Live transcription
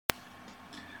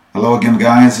Hello again,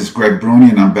 guys. It's Greg Bruni,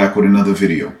 and I'm back with another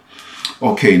video.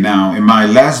 Okay, now in my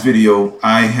last video,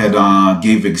 I had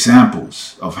gave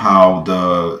examples of how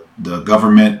the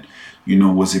government,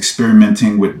 was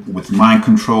experimenting with mind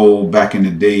control back in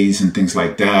the days and things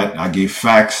like that. I gave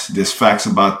facts. There's facts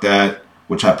about that,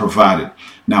 which I provided.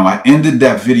 Now I ended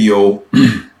that video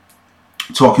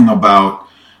talking about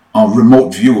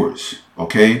remote viewers.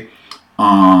 Okay,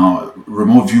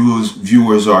 remote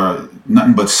viewers are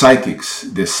nothing but psychics.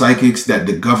 They're psychics that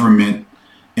the government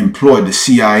employed, the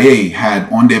CIA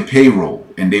had on their payroll,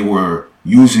 and they were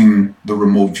using the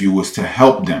remote viewers to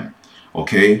help them.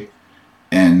 Okay,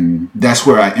 and that's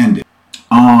where I ended.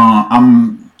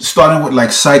 I'm starting with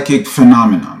like psychic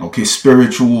phenomenon. Okay,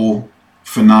 spiritual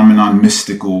phenomenon,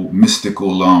 mystical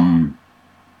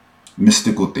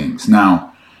things.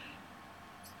 Now,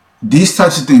 these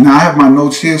types of things. Now I have my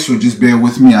notes here, so just bear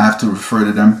with me. I have to refer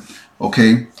to them.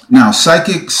 Okay. Now,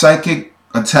 psychic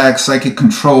attacks, psychic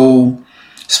control,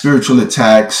 spiritual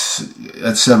attacks,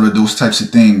 etc. Those types of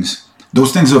things.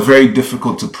 Those things are very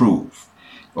difficult to prove.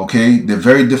 Okay, they're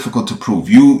very difficult to prove.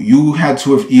 You had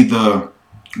to have either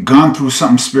gone through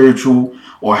something spiritual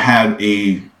or had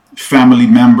a family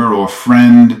member or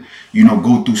friend,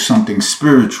 go through something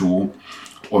spiritual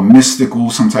or mystical,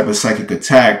 some type of psychic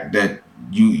attack that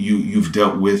you've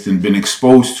dealt with and been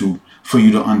exposed to for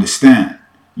you to understand.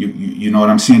 You know what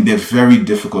I'm saying? They're very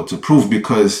difficult to prove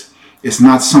because it's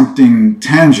not something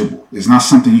tangible. It's not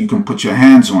something you can put your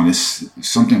hands on. It's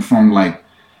something from like,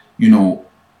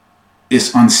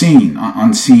 it's unseen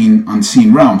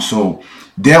realm. So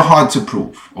they're hard to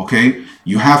prove. Okay.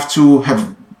 You have to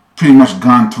have pretty much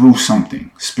gone through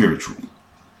something spiritual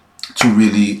to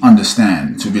really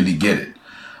understand, to really get it.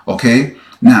 Okay.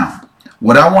 Now,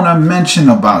 what I want to mention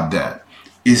about that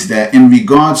is that in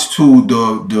regards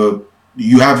to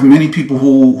you have many people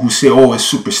who say, oh, it's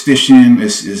superstition,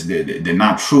 they're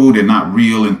not true, they're not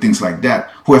real, and things like that,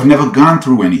 who have never gone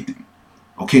through anything.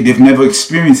 Okay, they've never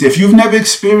experienced it. If you've never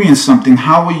experienced something,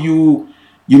 how are you,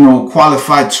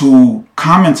 qualified to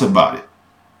comment about it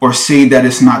or say that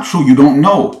it's not true? You don't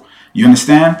know. You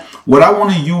understand? What I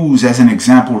want to use as an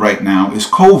example right now is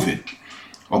COVID.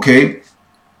 Okay,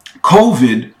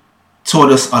 COVID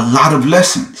taught us a lot of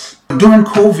lessons. During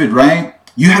COVID, right?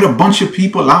 You had a bunch of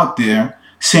people out there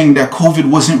saying that COVID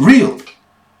wasn't real.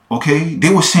 Okay, they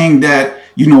were saying that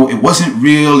it wasn't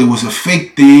real, it was a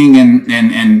fake thing,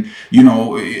 and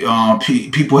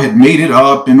people had made it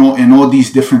up and all these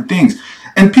different things,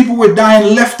 and people were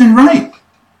dying left and right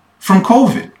from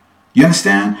COVID. You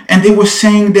understand? And they were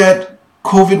saying that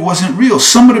COVID wasn't real.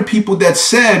 Some of the people that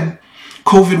said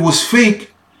COVID was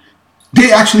fake, they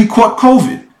actually caught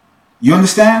COVID. You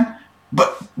understand?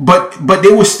 But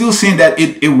they were still saying that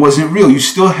it wasn't real. You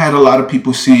still had a lot of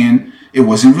people saying it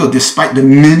wasn't real, despite the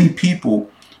many people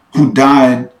who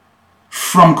died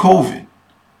from COVID.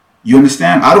 You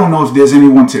understand? I don't know if there's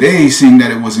anyone today saying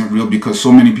that it wasn't real because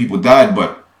so many people died,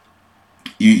 but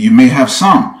you may have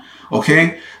some.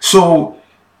 Okay? So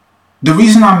the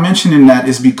reason I'm mentioning that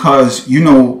is because,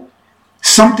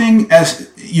 something as,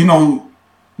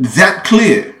 that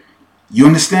clear, you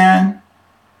understand?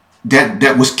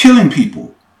 That was killing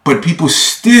people, but people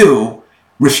still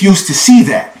refuse to see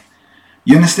that.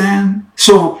 You understand?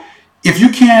 So if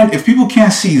people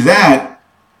can't see that,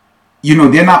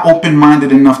 they're not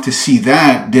open-minded enough to see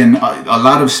that, then a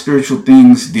lot of spiritual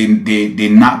things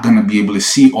they're not going to be able to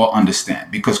see or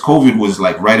understand, because COVID was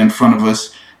like right in front of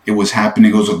us. It was happening.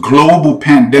 It was a global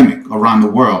pandemic around the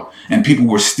world, and people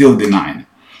were still denying it.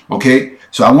 Okay,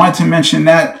 so I wanted to mention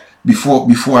that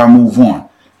before I move on.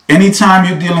 Anytime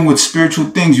you're dealing with spiritual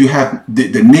things, you have the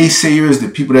naysayers, the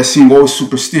people that saying, oh,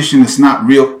 superstition, it's not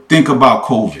real. Think about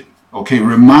COVID. Okay,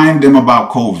 remind them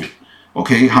about COVID.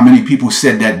 Okay, how many people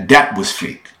said that was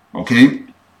fake? Okay,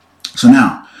 so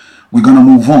now we're gonna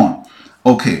move on.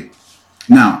 Okay,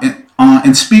 now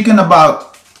in speaking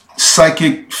about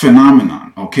psychic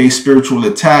phenomenon, okay, spiritual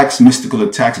attacks, mystical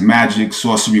attacks, magic,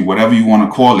 sorcery, whatever you want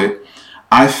to call it,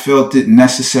 I felt it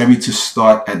necessary to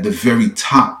start at the very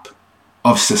top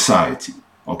of society.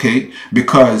 Okay,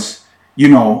 because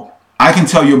I can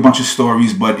tell you a bunch of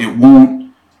stories, but it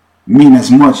won't mean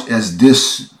as much as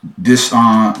this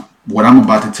what I'm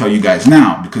about to tell you guys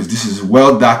now, because this is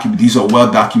these are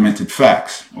well documented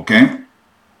facts. Okay,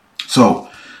 so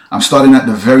I'm starting at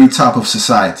the very top of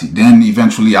society, then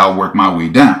eventually I'll work my way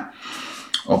down.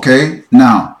 Okay,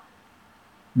 now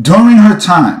during her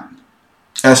time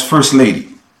as First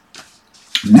Lady,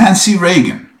 Nancy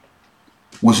Reagan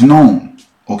was known,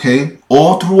 okay,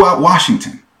 all throughout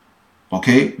Washington,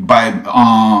 okay, by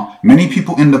many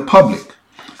people in the public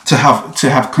to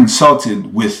have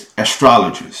consulted with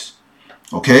astrologers,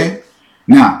 Okay?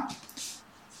 Now,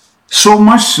 so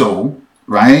much so,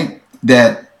 right,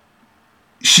 that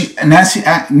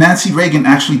Nancy Reagan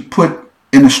actually put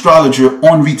an astrologer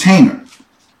on retainer.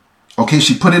 Okay,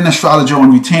 she put an astrologer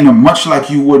on retainer, much like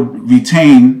you would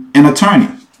retain an attorney.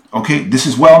 Okay, this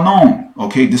is well known.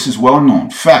 Okay, this is well known.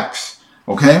 Facts.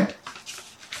 Okay.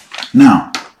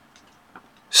 Now,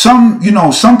 some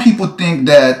people think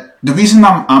that the reason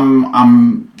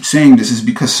I'm saying this is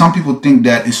because some people think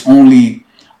that it's only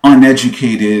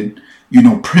uneducated,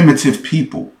 primitive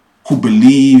people who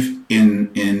believe in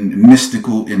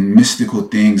mystical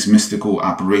things, mystical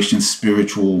operations,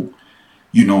 spiritual,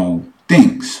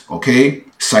 things, okay?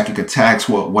 Psychic attacks,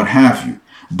 what have you.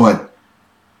 But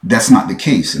that's not the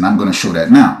case, and I'm going to show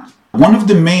that now. One of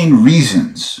the main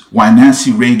reasons why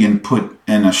Nancy Reagan put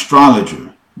an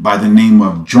astrologer by the name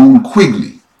of Joan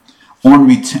Quigley on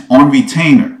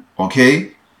retainer,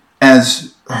 okay,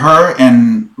 as her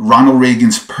and Ronald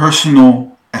Reagan's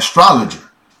personal astrologer,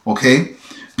 okay,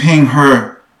 paying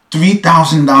her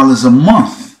 $3,000 a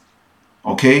month,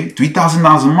 okay,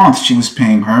 $3,000 a month she was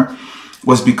paying her,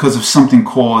 was because of something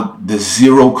called the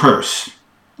zero curse,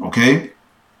 okay,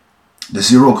 the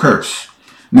zero curse.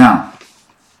 Now,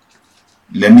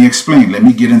 let me explain. Let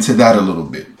me get into that a little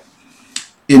bit.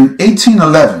 In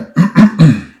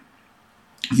 1811,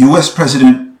 U.S.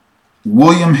 President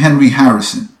William Henry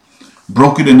Harrison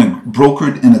brokered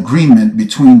an agreement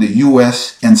between the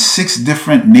U.S. and 6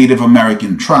 different Native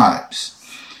American tribes.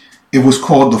 It was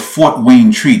called the Fort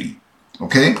Wayne Treaty.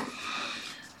 Okay?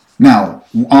 Now,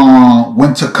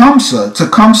 when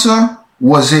Tecumseh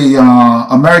was a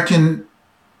American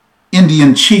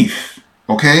Indian chief.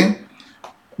 Okay?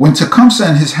 When Tecumseh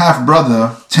and his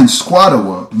half-brother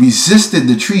Tenskwatawa resisted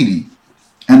the treaty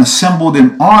and assembled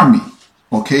an army,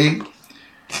 okay,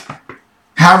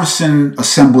 Harrison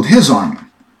assembled his army,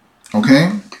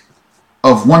 okay,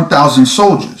 of 1,000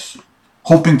 soldiers,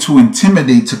 hoping to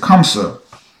intimidate Tecumseh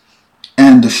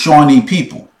and the Shawnee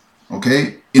people,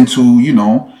 okay, into,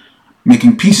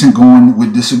 making peace and going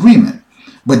with this agreement.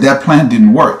 But that plan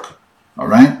didn't work, all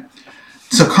right?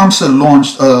 Tecumseh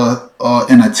launched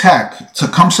an attack.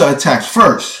 Tecumseh attacked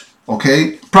first,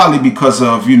 okay? Probably because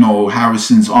of,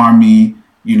 Harrison's army,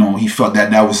 he felt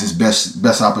that was his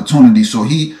best opportunity, so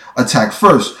he attacked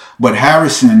first. But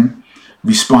Harrison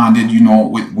responded,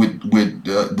 with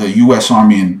the U.S.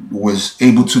 Army and was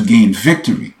able to gain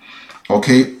victory,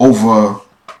 okay, over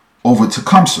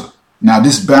Tecumseh. Now,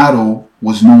 this battle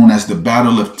was known as the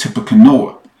Battle of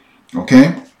Tippecanoe,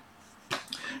 okay?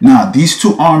 Now, these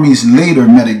two armies later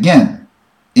met again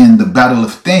in the Battle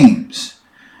of Thames,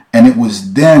 and it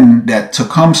was then that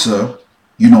Tecumseh,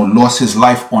 lost his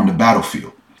life on the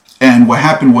battlefield. And what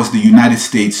happened was the United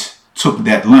States took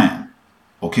that land,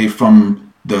 okay,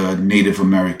 from the Native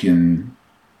American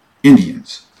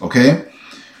Indians, okay?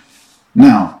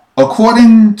 Now,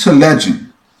 according to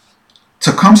legend,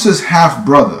 Tecumseh's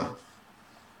half-brother,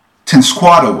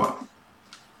 Tenskwatawa,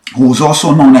 who was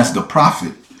also known as the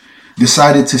Prophet,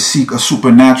 decided to seek a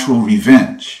supernatural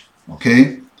revenge,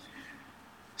 okay?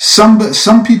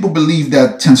 Some people believe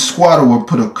that Tenskwatawa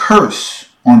put a curse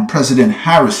on President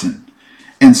Harrison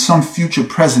and some future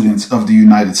presidents of the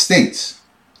United States,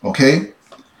 okay?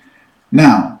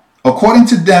 Now, according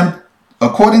to them,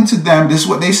 this is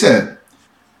what they said.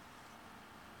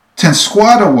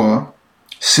 Tenskwatawa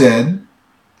said,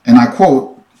 and I quote,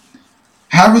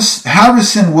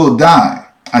 Harrison will die,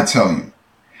 I tell you,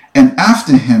 and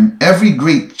after him every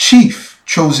great chief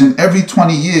chosen every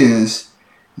 20 years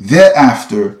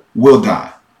thereafter will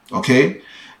die. Okay?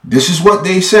 This is what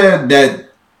they said that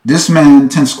this man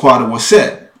Tenskwatawa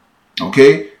said.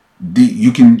 Okay?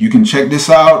 You can check this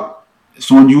out.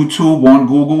 It's on YouTube, on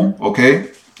Google.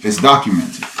 Okay? It's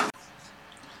documented.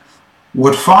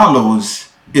 What follows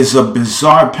is a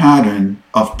bizarre pattern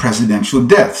of presidential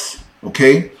deaths.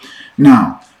 Okay?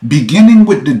 Now, beginning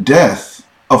with the death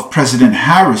of President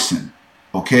Harrison,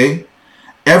 okay,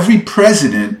 every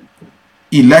president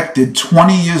elected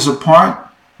 20 years apart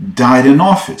died in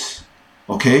office,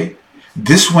 okay?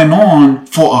 This went on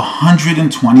for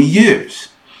 120 years,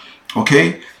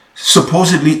 okay?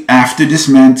 Supposedly after this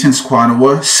man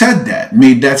Tenskwatawa said that,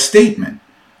 made that statement,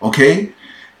 okay?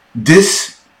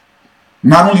 This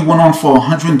not only went on for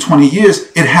 120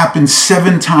 years, it happened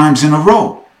 7 times in a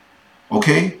row.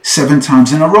 Okay, 7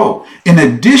 times in a row. In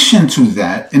addition to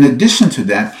that,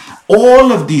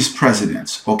 all of these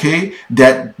presidents, okay,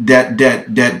 that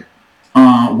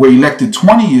were elected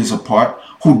 20 years apart,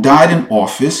 who died in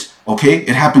office, okay,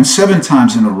 it happened 7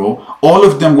 times in a row. All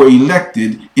of them were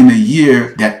elected in a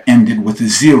year that ended with a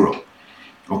 0.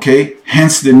 Okay,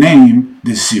 hence the name,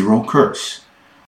 the zero curse.